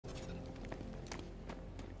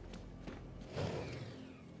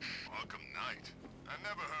right. I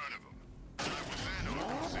never heard of him. I was in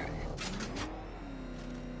Arkham City.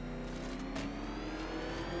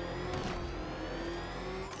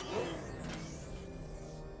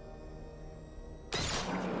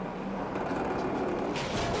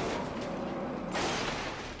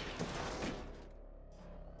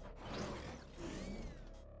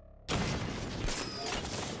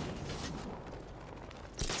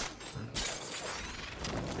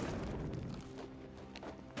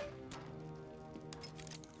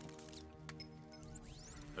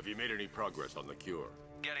 Have you made any progress on the cure?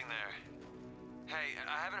 Getting there. Hey,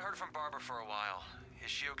 I haven't heard from Barbara for a while. Is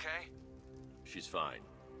she okay? She's fine.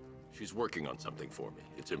 She's working on something for me.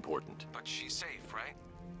 It's important. But she's safe, right?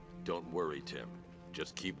 Don't worry, Tim.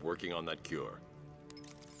 Just keep working on that cure.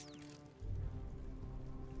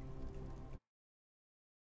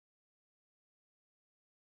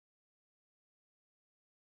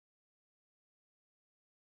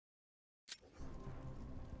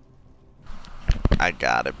 I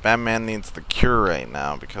got it. Batman needs the cure right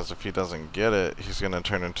now because if he doesn't get it, he's gonna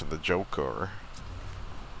turn into the Joker.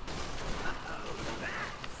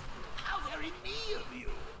 How very me of you!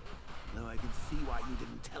 Though I can see why you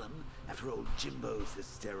didn't tell him after old Jimbo's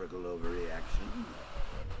hysterical overreaction.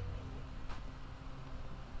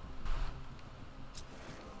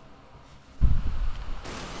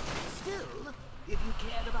 Still, if you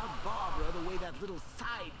cared about Barbara the way that little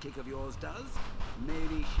sidekick of yours does,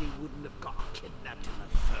 maybe she wouldn't have got kidnapped in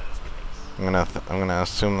the first place. I'm gonna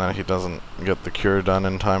assume that he doesn't get the cure done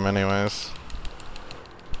in time anyways.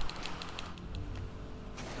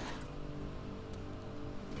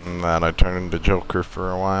 And that I turn into Joker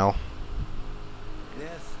for a while. They're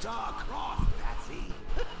star-crossed, Patsy.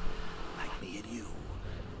 Like me and you.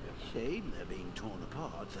 Shame they're being torn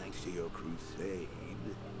apart thanks to your crusade.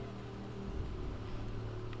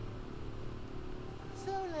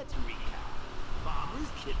 So let's recap. Barbara's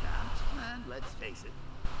kidnapped, and let's face it.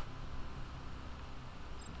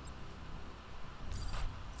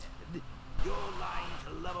 You're lying to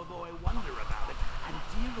Loverboy Wonder about it, and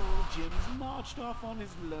dear old Jim's marched off on his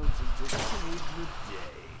lonesome to save the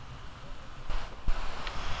day.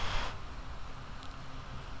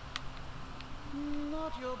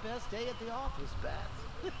 Not your best day at the office,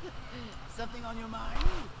 Bats. Something on your mind?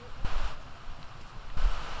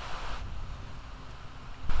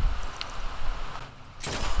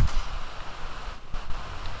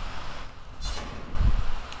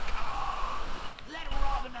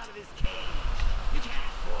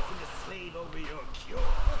 Over your cure.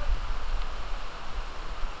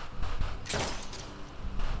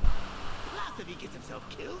 Plus, if he gets himself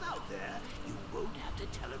killed out there, you won't have to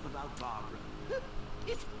tell him about Barbara.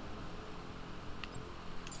 It's...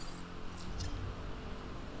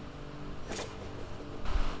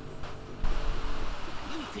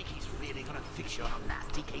 You think he's really gonna fix your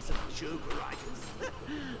nasty case of Jokeritis?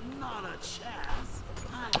 Not a chance.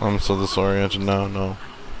 I'm so disoriented now, no.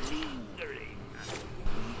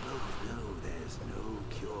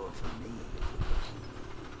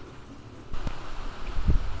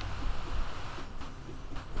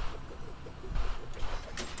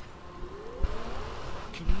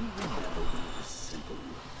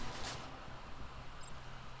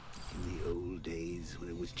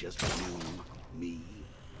 Just you, me,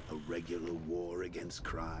 a regular war against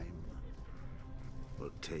crime. Well,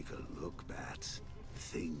 take a look, Bats.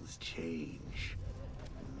 Things change.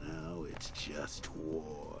 Now it's just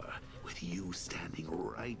war, with you standing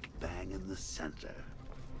right bang in the center.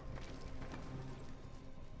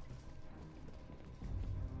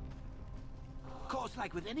 Of course,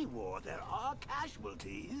 like with any war, there are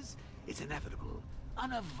casualties. It's inevitable,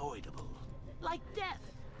 unavoidable, like death.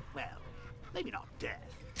 Well, maybe not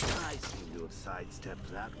death. I seem to have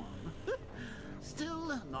sidestepped that one.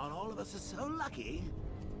 Still, not all of us are so lucky.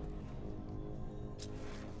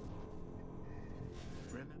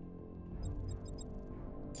 Remember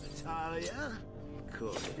Natalia? Of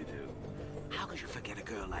course you do. How could you forget a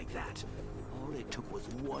girl like that? All it took was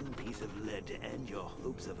one piece of lead to end your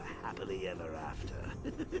hopes of a happily ever after.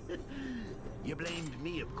 You blamed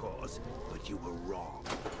me, of course, but you were wrong.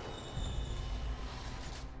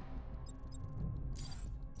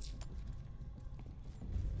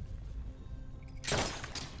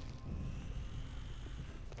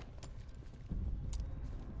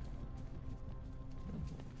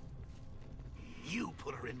 You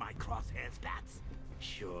put her in my crosshairs, Bats.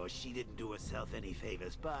 Sure, she didn't do herself any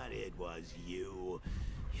favors, but it was you.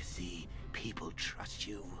 You see, people trust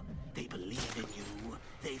you. They believe in you.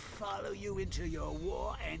 They follow you into your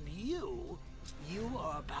war, and you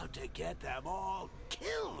are about to get them all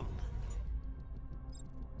killed.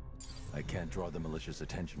 I can't draw the malicious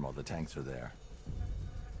attention while the tanks are there.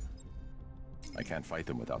 I can't fight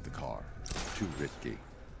them without the car. Too risky.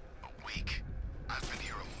 A week? I've been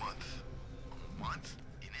here a month. A month?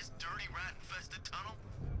 In this dirty, rat-infested tunnel?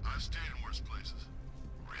 I've stayed in worse places.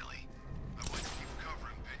 Really? I went to keep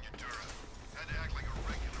covering Pinadura. Had to act like a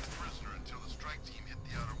regular prisoner until the strike team hit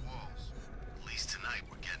the outer walls. At least tonight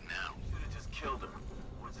we're getting out. Should've just killed him.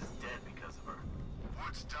 Woods is dead because of her.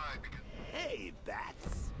 Woods died because... Hey,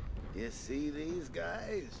 Bats. You see these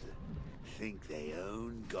guys? Think they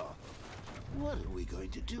own Gotham. What are we going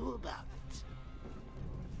to do about it?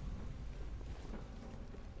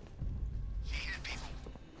 He hit people.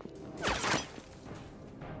 No.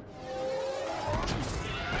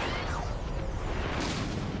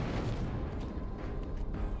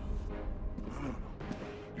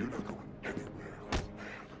 You're not going anywhere, old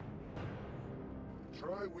man.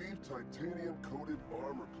 Tri-weave titanium-coated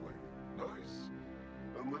armor plate. Nice.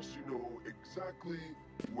 Unless you know exactly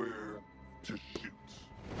where to shoot.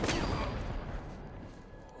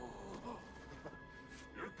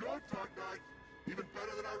 You're good, Dark Knight. Even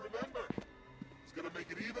better than I remember. It's gonna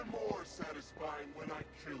make it even more satisfying when I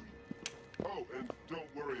kill you. Oh, and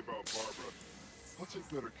don't worry about Barbara. I'll take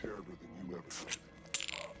better care of her than you ever did.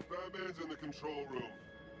 Batman's in the control room.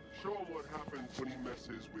 Show him what happens when he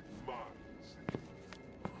messes with minds.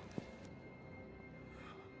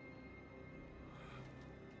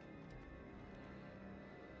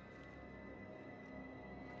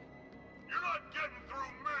 You're not getting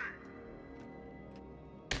through me!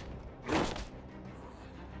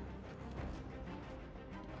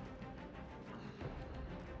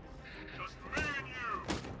 Just me and you!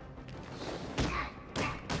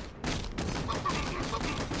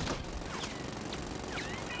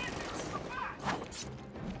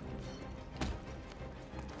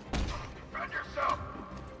 Defend yourself!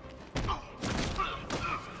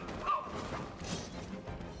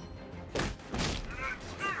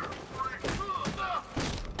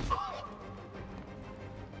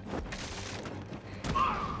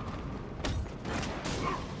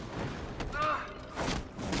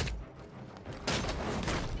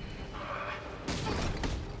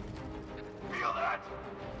 Feel that?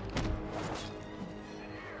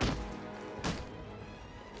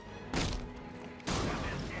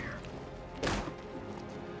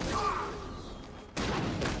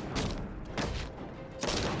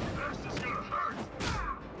 This is gonna hurt!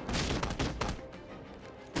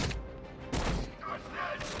 That's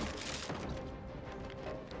it!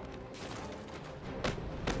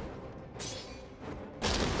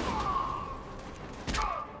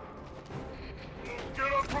 Won't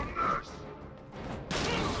get up from this!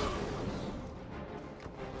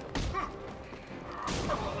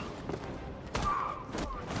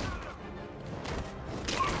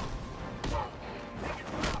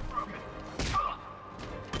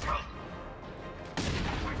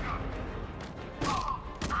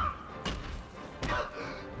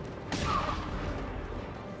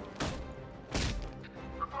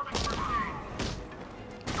 Performance routine.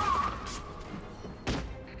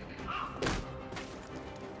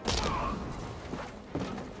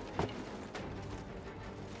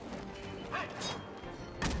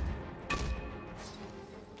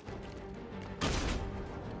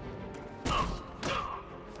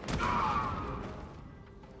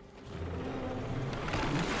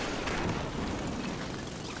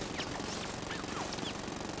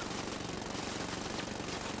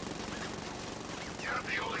 You're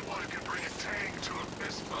the only one who can bring a tank to a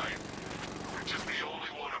fist fight. You're just the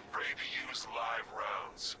only one afraid to use live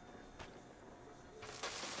rounds.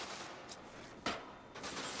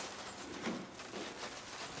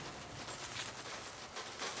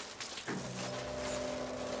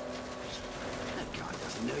 That guy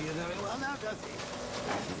doesn't know you very well now, does he?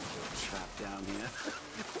 I think you're trapped down here.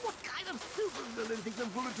 What kind of supervillain thinks a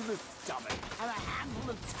bullet to the stomach and a handful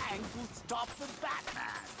of tanks will stop the Batman?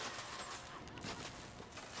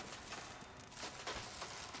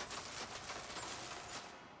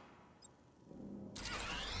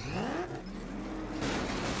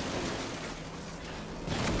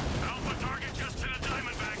 Alpha target just hit a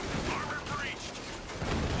Diamondback. Armor breached.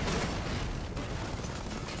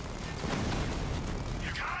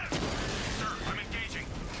 You got it? Sir, I'm engaging.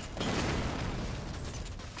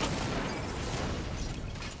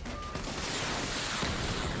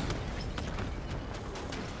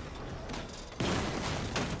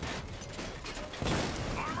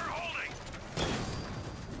 Armor holding.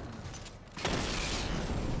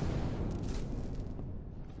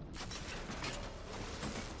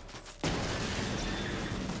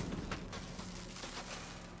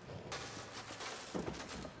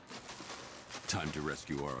 Time to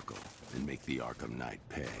rescue Oracle. and make the Arkham Knight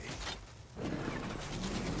pay.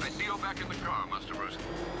 I see you back in the car, Master Bruce.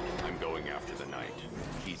 I'm going after the Knight.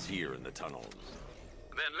 He's here in the tunnels.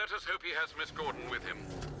 Then let us hope he has Miss Gordon with him.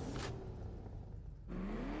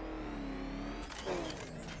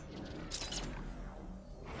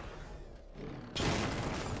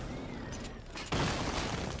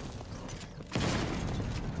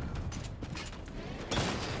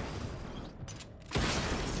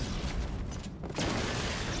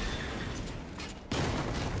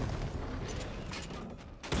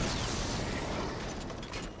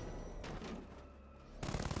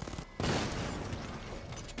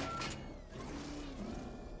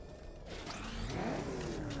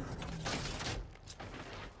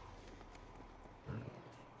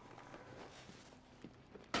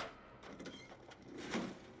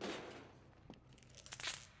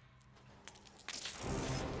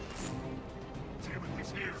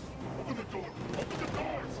 Here! Open the door! Open the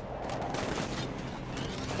doors!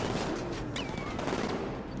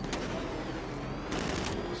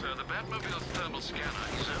 Sir, the Batmobile's thermal scanner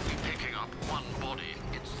is only picking up one body.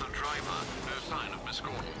 It's the driver. No sign of Miss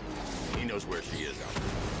Gordon. He knows where she is,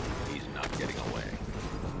 Alfred. He's not getting away.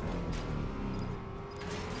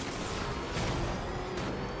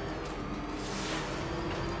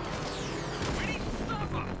 We need to stop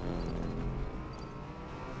her!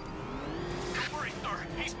 Don't worry, sir.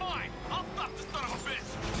 He's mine. I'll stop this son of a bitch.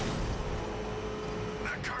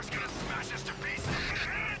 That car's gonna smash us to pieces.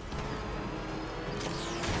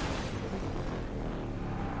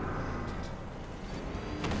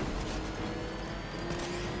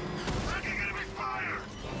 Taking enemy fire!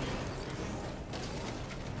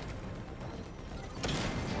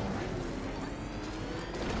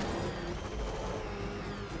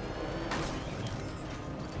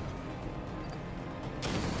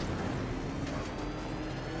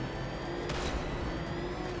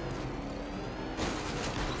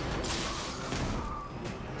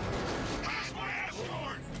 Where's my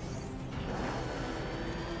escort?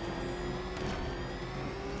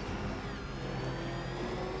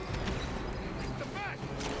 The back!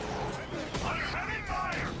 Under heavy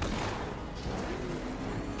fire!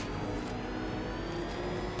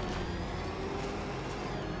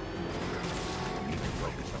 We need to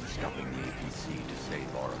focus on stopping the APC to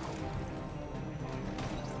save Oracle.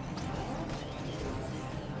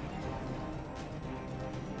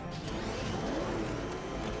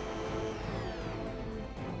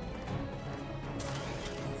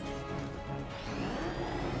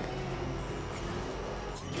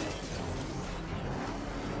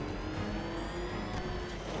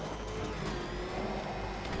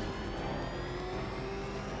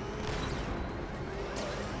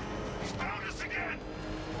 He's found us again!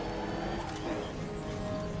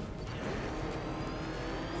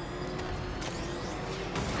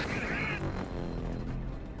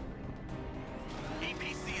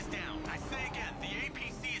 APC is down. I say again, the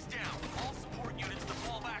APC is down. All support units to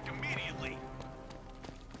fall back immediately.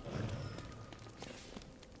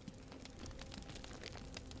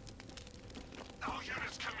 All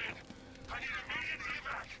units come in! I need immediate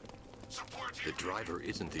evac! Support The driver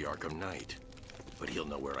isn't the Arkham Knight, but he'll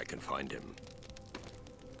know where I can find him.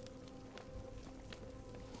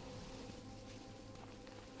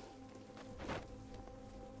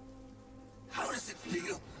 How does it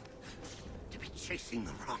feel to be chasing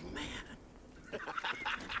the wrong man?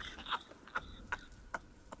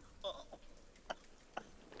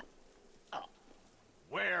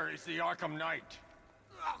 Where is the Arkham Knight?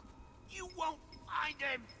 Oh, you won't find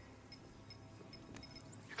him!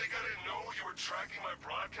 You think I didn't know you were tracking my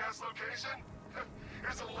broadcast location?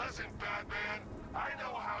 Here's a lesson, Batman. I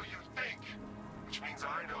know how you think, which means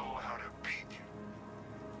I know how to beat you.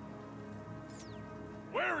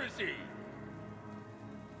 Where is he?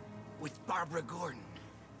 With Barbara Gordon.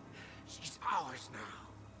 She's ours now.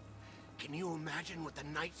 Can you imagine what the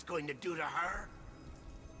Knight's going to do to her?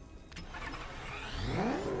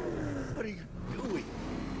 What are you doing?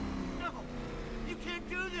 No! You can't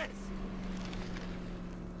do this!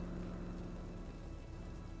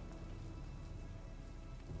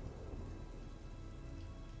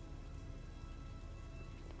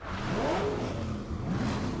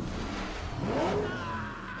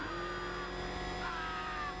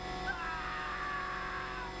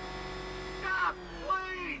 Stop,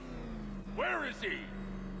 please! Where is he?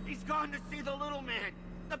 He's gone to see the little man,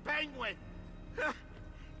 the Penguin.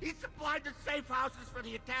 He supplied the safe houses for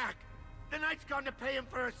the attack. The Knight's gone to pay him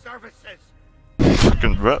for his services.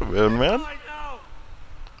 Fucking Batman, man. I know.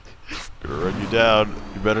 Gonna run you down.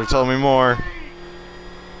 You better tell me more.